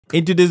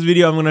In today's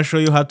video, I'm going to show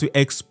you how to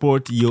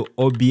export your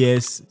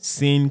OBS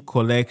scene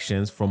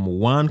collections from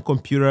one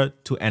computer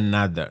to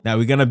another. Now,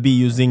 we're going to be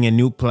using a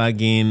new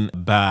plugin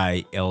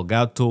by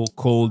Elgato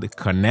called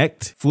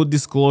Connect. Full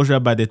disclosure,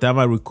 by the time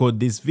I record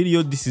this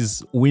video, this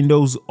is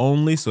Windows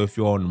only. So if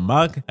you're on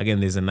Mac,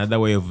 again, there's another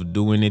way of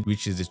doing it,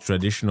 which is the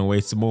traditional way.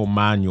 It's more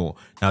manual.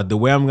 Now, the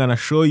way I'm going to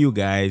show you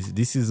guys,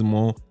 this is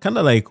more kind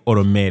of like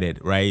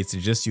automated, right? It's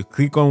just you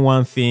click on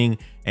one thing,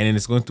 and then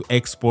it's going to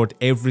export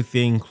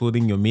everything,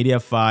 including your media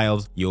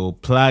files, your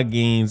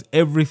plugins,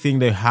 everything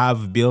that you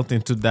have built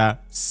into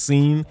that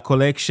scene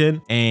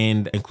collection,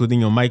 and including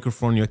your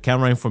microphone, your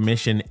camera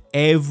information,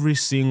 every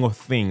single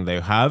thing that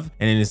you have.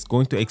 And then it's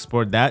going to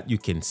export that. You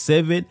can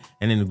save it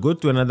and then go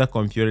to another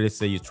computer. Let's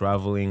say you're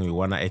traveling, you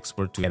want to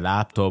export to a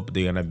laptop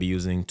they're going to be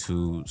using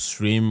to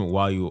stream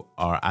while you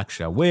are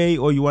actually away,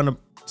 or you want to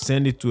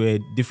send it to a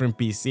different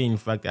PC. In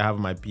fact, I have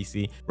my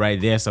PC right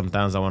there.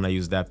 Sometimes I want to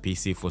use that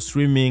PC for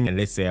streaming, and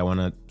let's say I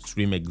want to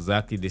stream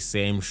exactly the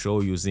same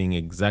show using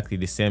exactly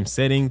the same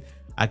setting.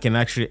 I can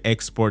actually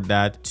export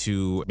that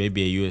to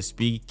maybe a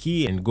USB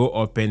key and go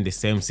open the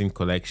same scene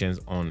collections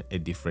on a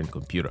different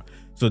computer.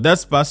 So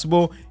that's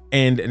possible,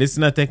 and let's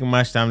not take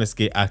much time. Let's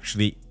get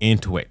actually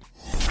into it.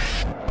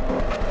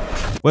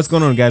 What's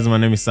going on, guys? My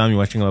name is Sam. You're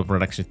watching our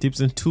production tips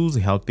and tools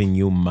helping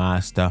you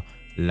master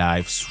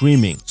live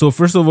streaming. So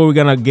first of all, we're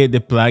gonna get the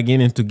plugin,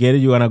 and to get it,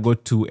 you wanna go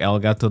to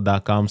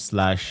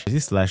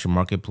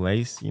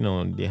elgato.com/marketplace. You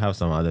know, they have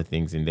some other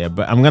things in there,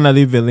 but I'm gonna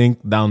leave a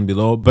link down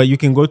below. But you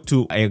can go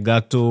to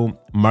Elgato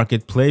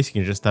Marketplace. You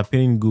can just type it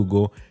in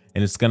Google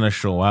and it's gonna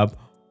show up,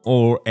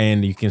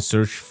 and you can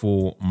search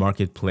for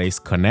Marketplace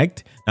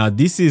Connect. Now,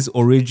 this is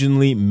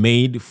originally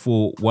made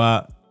for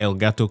what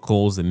Elgato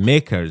calls the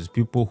makers,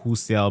 people who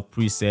sell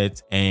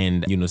presets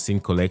and scene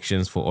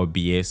collections for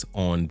OBS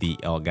on the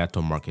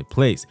Elgato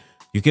Marketplace.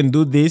 You can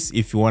do this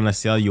if you want to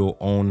sell your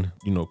own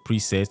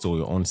presets or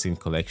your own scene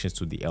collections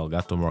to the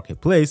Elgato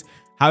Marketplace.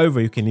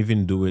 However, you can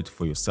even do it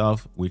for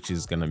yourself, which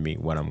is gonna be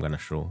what I'm gonna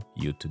show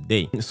you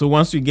today. So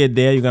once you get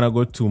there, you're gonna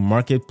go to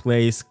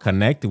Marketplace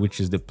Connect, which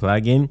is the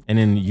plugin, and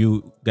then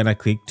you gonna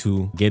click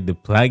to get the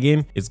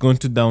plugin. It's going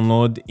to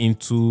download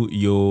into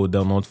your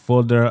download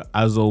folder.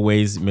 As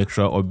always, make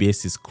sure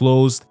OBS is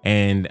closed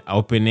and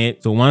open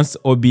it. So once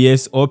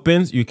OBS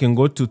opens, you can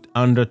go to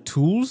under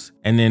tools,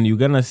 and then you're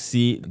gonna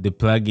see the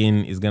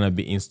plugin is gonna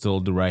be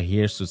installed right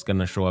here. So it's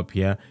gonna show up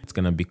here. It's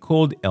gonna be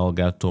called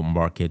Elgato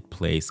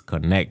Marketplace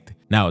Connect.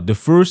 Now, the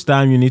first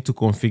time you need to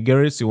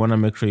configure it, so you want to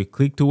make sure you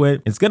click to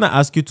it. It's going to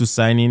ask you to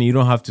sign in. You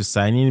don't have to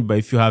sign in, but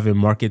if you have a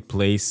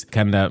marketplace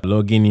kind of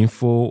login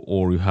info,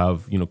 or you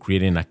have,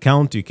 created an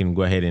account, you can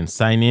go ahead and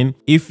sign in.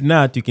 If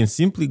not, you can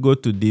simply go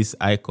to this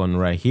icon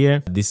right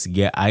here, this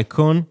gear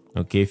icon.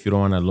 Okay, if you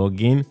don't want to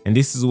log in, and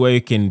this is where you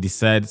can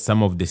decide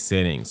some of the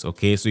settings.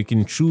 Okay, so you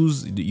can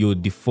choose your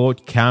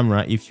default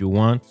camera if you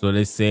want. So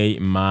let's say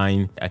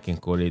mine, I can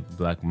call it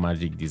Black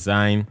Magic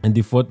Design, and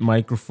default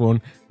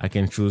microphone, I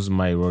can choose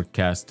my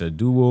Rodecaster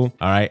Duo.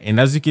 All right, and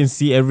as you can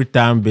see, every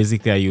time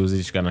basically I use it,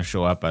 it's gonna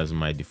show up as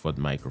my default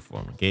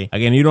microphone. Okay,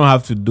 again, you don't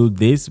have to do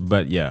this,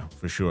 but yeah,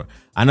 for sure.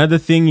 Another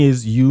thing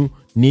is you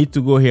need to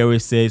go here where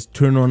it says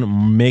turn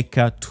on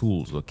Maker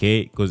Tools.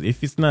 Okay, because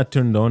if it's not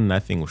turned on,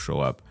 nothing will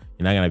show up.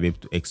 You're not gonna be able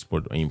to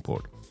export or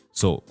import.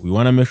 So we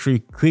want to make sure you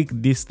click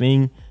this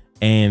thing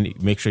and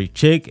make sure you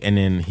check and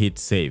then hit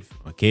save.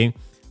 Okay,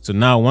 so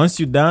now once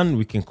you're done,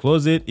 we can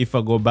close it. If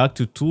I go back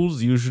to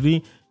tools,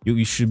 usually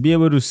you should be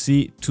able to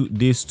see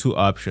these two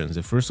options.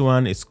 The first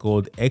one is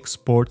called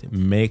Export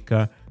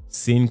Maker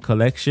Scene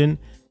Collection,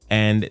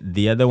 and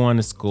the other one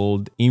is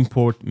called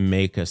Import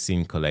Maker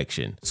Scene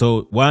Collection.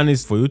 So one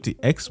is for you to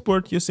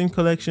export your scene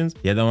collections,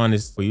 the other one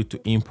is for you to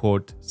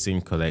import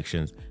scene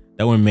collections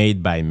that were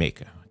made by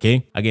Maker.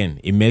 Okay, again,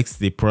 it makes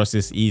the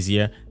process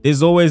easier.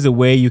 There's always a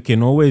way you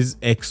can always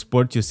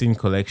export your scene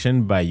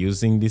collection by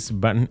using this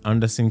button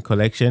under scene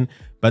collection.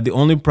 But the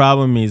only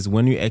problem is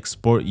when you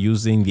export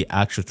using the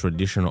actual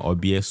traditional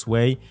OBS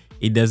way,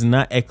 it does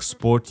not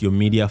export your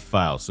media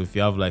files. So if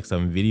you have like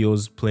some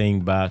videos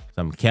playing back,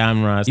 some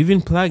cameras,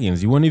 even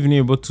plugins, you won't even be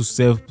able to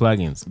save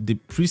plugins. The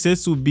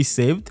presets will be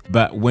saved,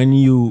 but when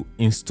you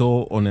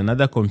install on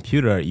another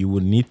computer, you will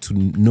need to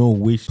know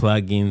which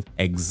plugins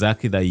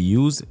exactly that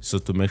you use. So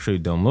to make sure you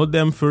download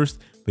them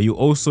first, but you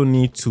also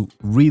need to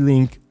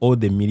relink all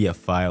the media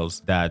files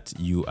that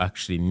you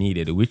actually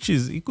needed,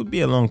 it could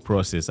be a long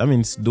process. I mean,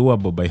 it's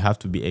doable, but you have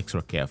to be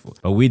extra careful.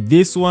 But with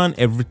this one,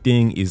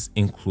 everything is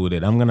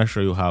included. I'm gonna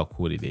show you how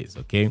cool it is.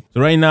 Okay, so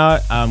right now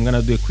I'm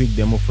gonna do a quick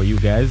demo for you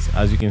guys.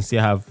 As you can see,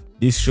 I have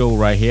this show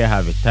right here. I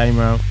have a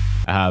timer,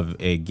 I have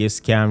a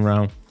guest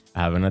camera, I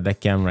have another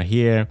camera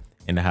here,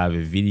 and I have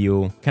a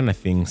video kind of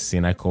thing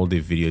scene. I call the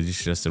video, this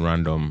is just a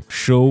random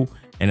show,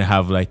 and I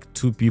have like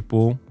two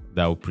people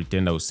that will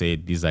pretend I will say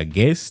these are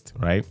guests,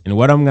 right? And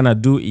what I'm gonna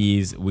do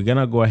is we're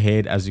gonna go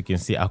ahead, as you can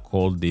see, I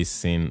called this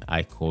scene,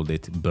 I called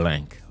it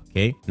blank.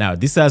 Okay, now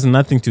this has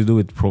nothing to do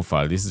with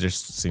profile. This is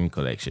just scene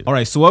collection. All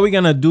right, so what we're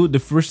gonna do, the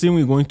first thing,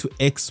 we're going to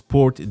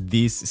export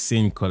this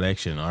scene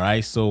collection. All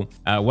right, so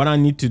what I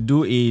need to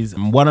do is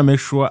I want to make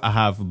sure I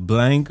have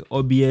blank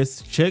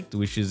OBS checked,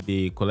 which is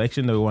the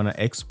collection that we want to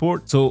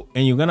export. So,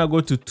 and you're gonna go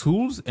to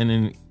tools and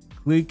then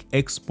click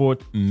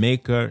export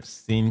maker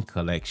scene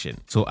collection.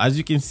 So as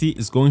you can see,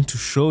 it's going to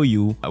show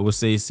you, I will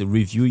say, it's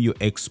review your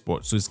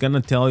export. So it's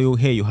gonna tell you,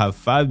 hey, you have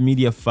 5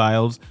 media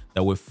files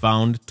that were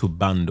found to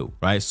bundle,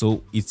 right?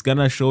 So it's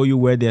gonna show you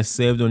where they're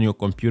saved on your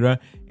computer,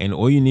 and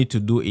all you need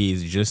to do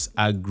is just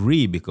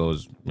agree,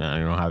 because you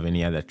don't have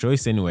any other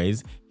choice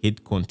anyways.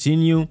 Hit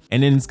continue,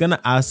 and then it's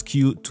gonna ask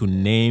you to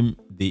name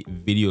the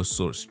video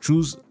source.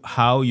 Choose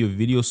how your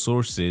video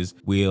sources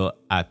will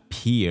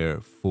appear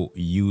for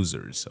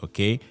users.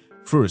 Okay,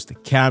 first,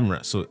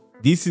 camera. So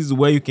this is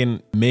where you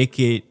can make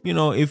it,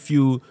 if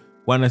you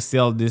want to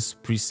sell this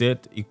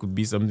preset, it could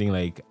be something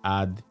like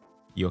add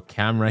your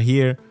camera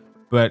here.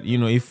 But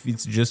if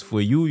it's just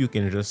for you, you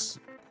can just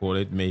call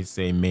it, may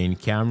say main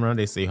camera.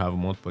 They say you have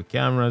multiple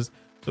cameras,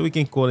 so we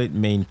can call it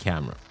main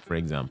camera, for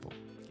example.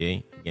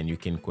 Okay, again, you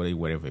can call it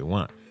whatever you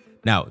want.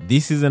 Now,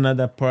 this is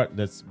another part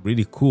that's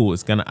really cool.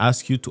 It's gonna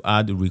ask you to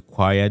add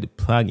required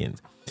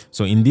plugins.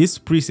 So in this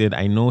preset,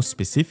 I know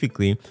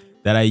specifically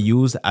that I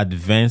use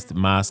advanced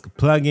mask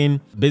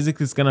plugin.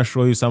 Basically, it's gonna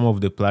show you some of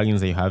the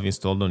plugins that you have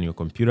installed on your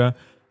computer.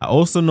 I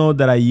also know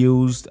that I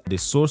used the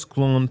source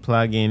clone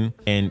plugin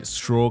and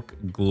stroke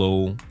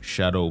glow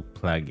shadow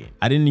plugin.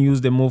 I didn't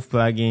use the move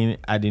plugin.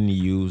 I didn't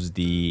use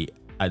the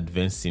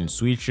advanced scene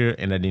switcher,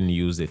 and I didn't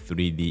use the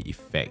 3D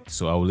effect.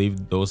 So I'll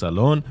leave those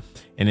alone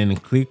and then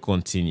click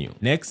continue.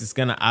 Next, it's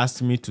gonna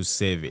ask me to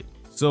save it.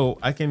 So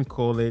I can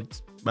call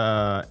it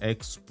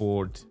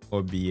export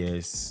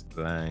OBS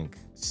blank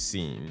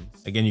scene.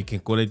 Again, you can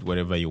call it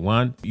whatever you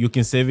want. You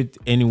can save it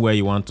anywhere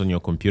you want on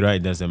your computer.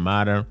 It doesn't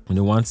matter. When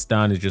the one's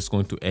done, it's just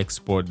going to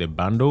export the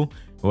bundle.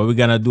 What we're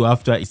gonna do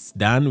after it's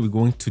done, we're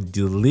going to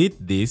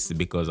delete this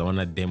because I want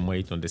to demo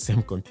it on the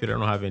same computer. I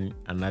don't have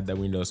another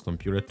Windows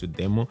computer to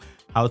demo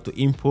how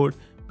to import.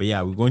 But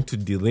yeah, we're going to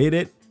delete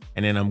it,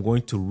 and then I'm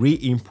going to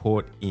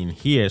re-import in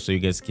here so you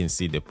guys can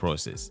see the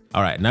process.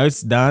 All right, now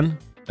it's done.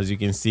 As you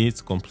can see,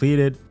 it's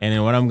completed. And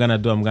then what I'm gonna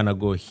do, I'm gonna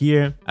go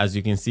here. As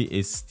you can see,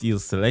 it's still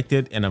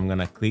selected, and I'm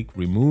gonna click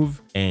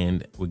remove,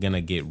 and we're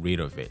gonna get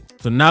rid of it.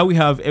 So now we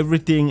have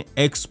everything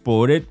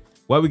exported.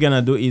 What we're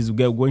gonna do is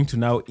we're going to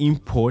now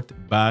import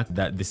back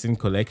the scene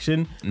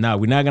collection. Now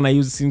we're not gonna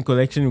use the scene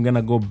collection. We're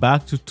gonna go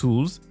back to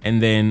tools,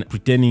 and then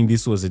pretending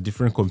this was a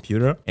different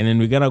computer, and then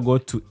we're gonna go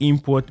to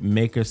import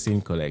maker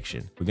scene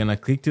collection. We're gonna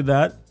click to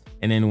that,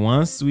 and then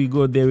once we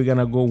go there, we're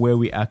gonna go where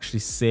we actually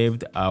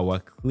saved our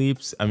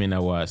clips,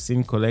 our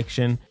scene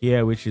collection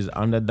here, which is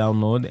under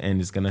download,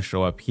 and it's gonna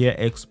show up here,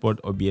 export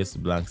OBS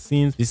blank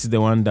scenes. This is the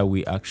one that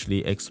we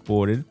actually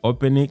exported.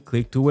 Open it,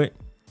 click to it,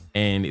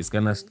 and it's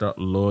gonna start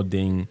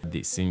loading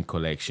the scene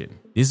collection.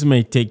 This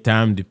may take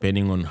time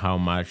depending on how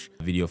much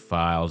video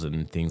files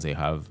and things I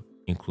have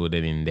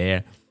included in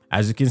there.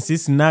 As you can see,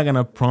 it's not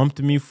gonna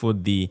prompt me for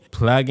the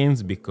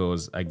plugins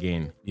because,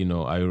 again,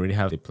 I already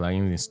have the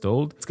plugins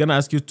installed. It's gonna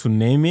ask you to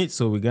name it,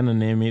 so we're gonna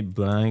name it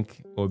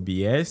blank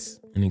OBS,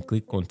 and then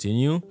click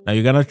continue. Now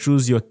you're gonna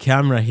choose your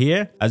camera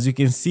here. As you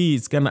can see,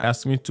 it's gonna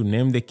ask me to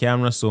name the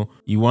camera. So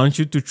you want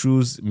you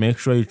to make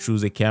sure you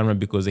choose a camera,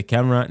 because the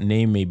camera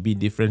name may be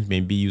different,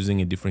 maybe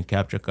using a different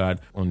capture card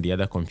on the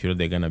other computer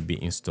they're gonna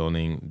be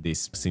installing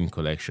this scene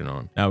collection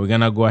on. Now we're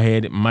gonna go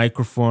ahead,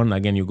 microphone.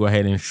 Again, you go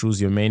ahead and choose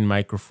your main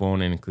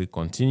microphone and click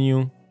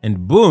continue,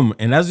 and boom.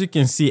 And as you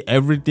can see,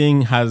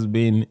 everything has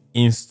been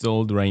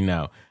installed right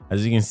now.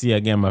 As you can see,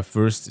 again, my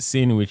first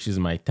scene, which is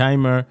my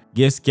timer,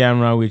 guest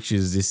camera, which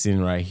is this scene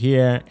right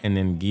here, and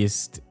then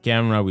guest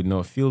camera with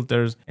no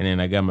filters. And then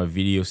I got my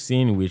video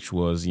scene, which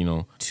was,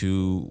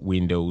 2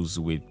 windows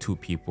with 2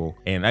 people.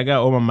 And I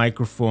got all my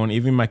microphone,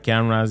 even my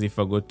cameras. If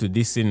I go to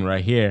this scene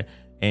right here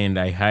and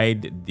I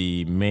hide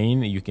the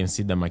main, you can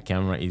see that my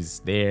camera is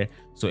there.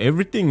 So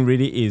everything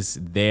really is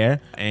there,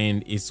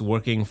 and it's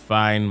working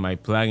fine. My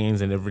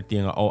plugins and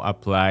everything are all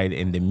applied,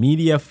 and the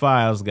media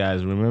files,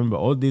 guys, remember,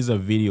 all these are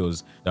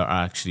videos that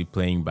are actually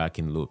playing back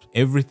in loops.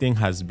 Everything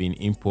has been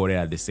imported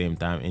at the same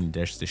time, and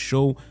just the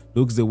show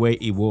looks the way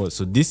it was.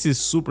 So this is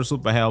super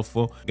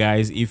helpful,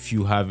 guys. If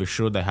you have a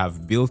show that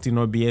have built-in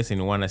OBS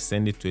and you want to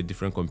send it to a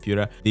different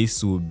computer,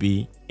 this will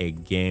be a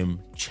game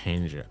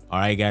changer. All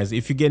right, guys,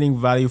 if you're getting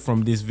value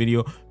from this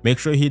video, make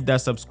sure you hit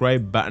that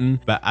subscribe button.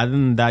 But other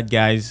than that,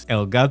 guys,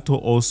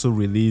 Elgato also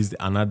released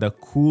another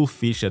cool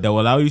feature that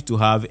will allow you to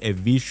have a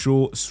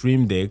virtual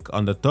stream deck.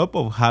 On the top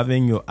of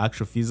having your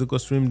actual physical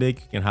stream deck,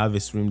 you can have a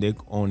stream deck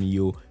on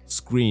your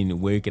screen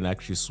where you can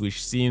actually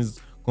switch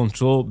scenes,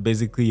 control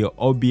basically your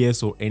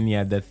OBS or any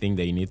other thing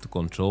that you need to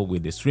control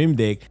with the stream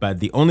deck. But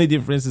the only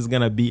difference is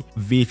gonna be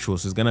virtual,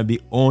 so it's gonna be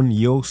on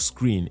your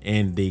screen,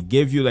 and they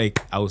gave you, like,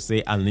 I would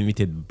say,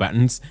 unlimited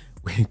buttons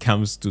when it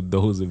comes to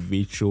those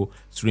virtual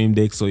stream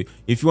decks. So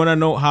if you want to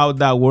know how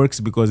that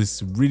works, because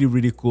it's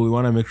really cool, you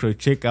want to make sure you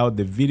check out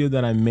the video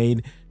that I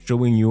made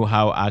showing you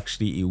how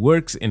actually it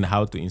works and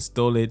how to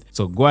install it.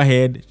 So go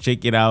ahead,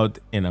 check it out,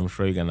 and I'm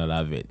sure you're gonna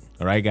love it.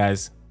 All right,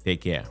 guys,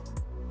 take care.